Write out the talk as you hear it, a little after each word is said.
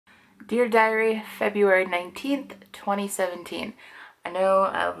Dear Diary, February 19th, 2017. I know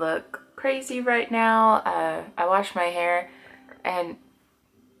I look crazy right now. I washed my hair and...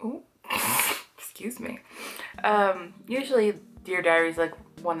 Ooh, excuse me. Usually Dear Diary is like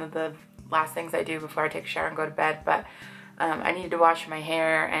one of the last things I do before I take a shower and go to bed, but I needed to wash my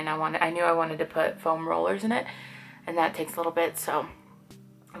hair and I knew I wanted to put foam rollers in it, and that takes a little bit, so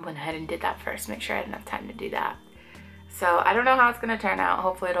I went ahead and did that first, make sure I had enough time to do that. So I don't know how it's going to turn out.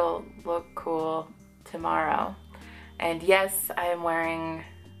 Hopefully it'll look cool tomorrow. And yes, I am wearing,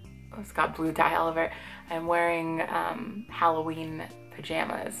 oh, it's got blue dye all over it. I'm wearing Halloween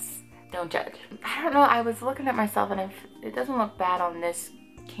pajamas. Don't judge. I don't know, I was looking at myself and it doesn't look bad on this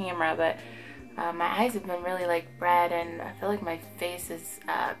camera, but my eyes have been really like red and I feel like my face is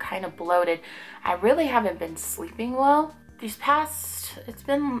kind of bloated. I really haven't been sleeping well. It's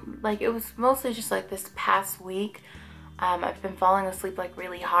been like, it was mostly just like this past week. I've been falling asleep like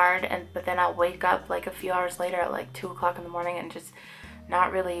really hard, but then I'll wake up like a few hours later at like 2 o'clock in the morning and just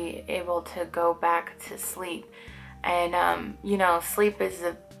not really able to go back to sleep. And you know, sleep is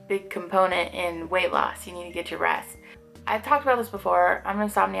a big component in weight loss. You need to get your rest. I've talked about this before. I'm an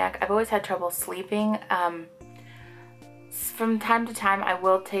insomniac. I've always had trouble sleeping. From time to time I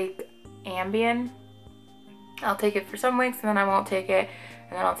will take Ambien. I'll take it for some weeks and then I won't take it,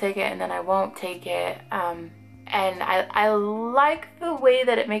 and then I'll take it and then I won't take it. And I like the way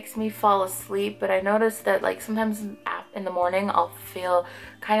that it makes me fall asleep, but I notice that like sometimes in the morning I'll feel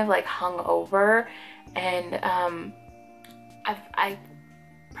kind of like hungover, and I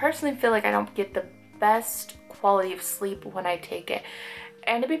personally feel like I don't get the best quality of sleep when I take it.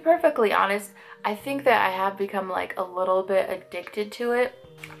 And to be perfectly honest, I think that I have become like a little bit addicted to it.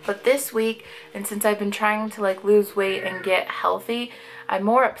 But this week, and since I've been trying to like lose weight and get healthy, I'm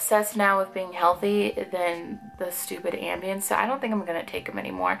more obsessed now with being healthy than the stupid Ambien, so I don't think I'm gonna take them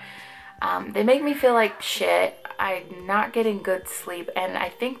anymore. They make me feel like shit. I'm not getting good sleep, and I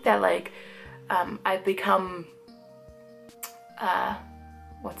think that like I've become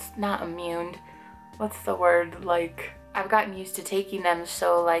not immune, what's the word, like I've gotten used to taking them,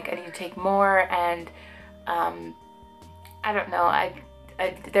 so like I need to take more, and I don't know,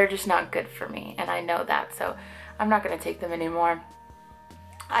 they're just not good for me, and I know that, so I'm not gonna take them anymore.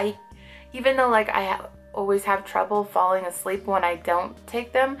 Even though like I always have trouble falling asleep when I don't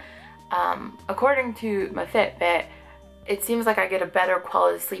take them, according to my Fitbit, it seems like I get a better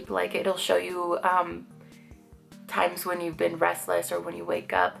quality of sleep. Like it'll show you times when you've been restless or when you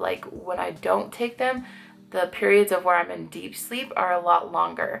wake up. Like when I don't take them, the periods of where I'm in deep sleep are a lot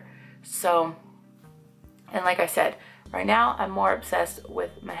longer. So, and like I said, right now I'm more obsessed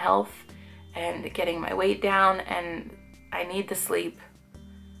with my health and getting my weight down, and I need the sleep.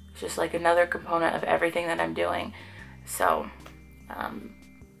 It's just like another component of everything that I'm doing. So,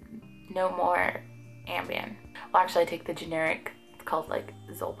 no more Ambien. Well, actually I take the generic, it's called like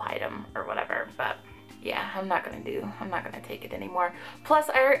Zolpidem or whatever, but yeah, I'm not gonna take it anymore. Plus,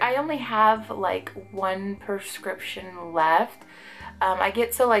 I only have like one prescription left. I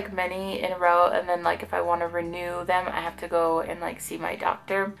get so like many in a row, and then like if I want to renew them, I have to go and like see my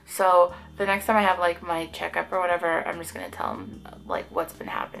doctor. So the next time I have like my checkup or whatever, I'm just gonna tell him like what's been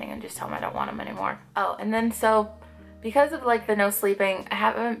happening and just tell him I don't want them anymore. Oh, and then so because of like the no sleeping, I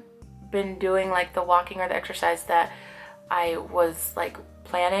haven't been doing like the walking or the exercise that I was like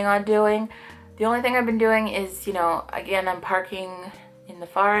planning on doing. The only thing I've been doing is, you know, again, I'm parking in the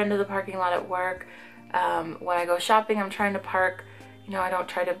far end of the parking lot at work. When I go shopping, I'm trying to park, you know, I don't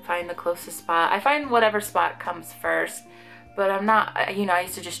try to find the closest spot. I find whatever spot comes first, but I'm not, you know, I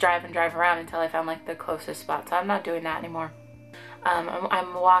used to just drive and drive around until I found like the closest spot, so I'm not doing that anymore.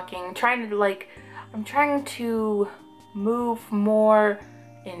 I'm walking, I'm trying to move more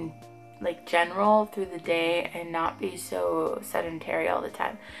in like general through the day and not be so sedentary all the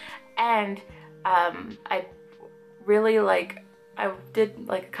time. And I really like, I did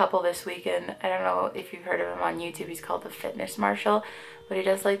like a couple this weekend. I don't know if you've heard of him on YouTube. He's called the Fitness Marshal, but he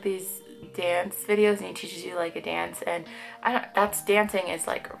does like these dance videos and he teaches you like a dance, and dancing is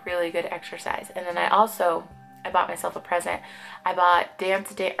like really good exercise. And then I bought myself a present. I bought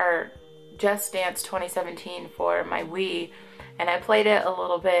Just Dance 2017 for my Wii, and I played it a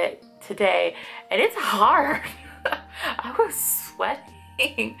little bit today, and it's hard. I was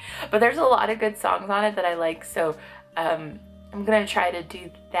sweating, but there's a lot of good songs on it that I like, so I'm gonna try to do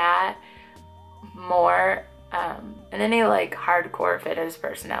that more. And any like hardcore fitness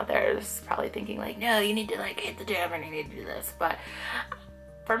person out there is probably thinking like, no, you need to like hit the gym and you need to do this, but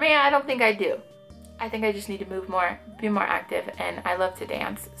for me, I don't think I do. I think I just need to move more, be more active, and I love to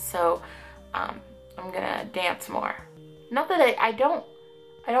dance, so I'm gonna dance more. Not that I don't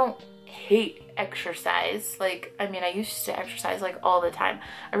hate exercise. Like, I mean, I used to exercise like all the time.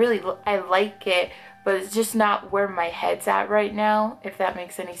 I like it, but it's just not where my head's at right now, if that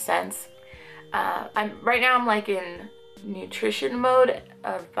makes any sense. Right now I'm like in nutrition mode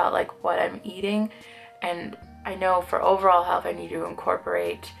about like what I'm eating, and I know for overall health I need to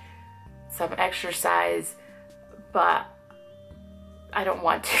incorporate some exercise, but I don't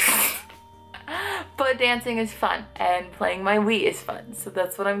want to. But dancing is fun and playing my Wii is fun, so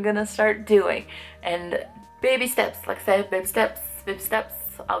that's what I'm gonna start doing. And baby steps, like I said, baby steps,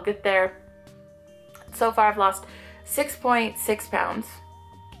 I'll get there. So far I've lost 6.6 pounds.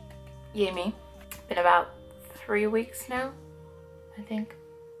 Yay me. Been about 3 weeks now, I think.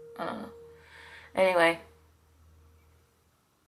 I don't know. Anyway,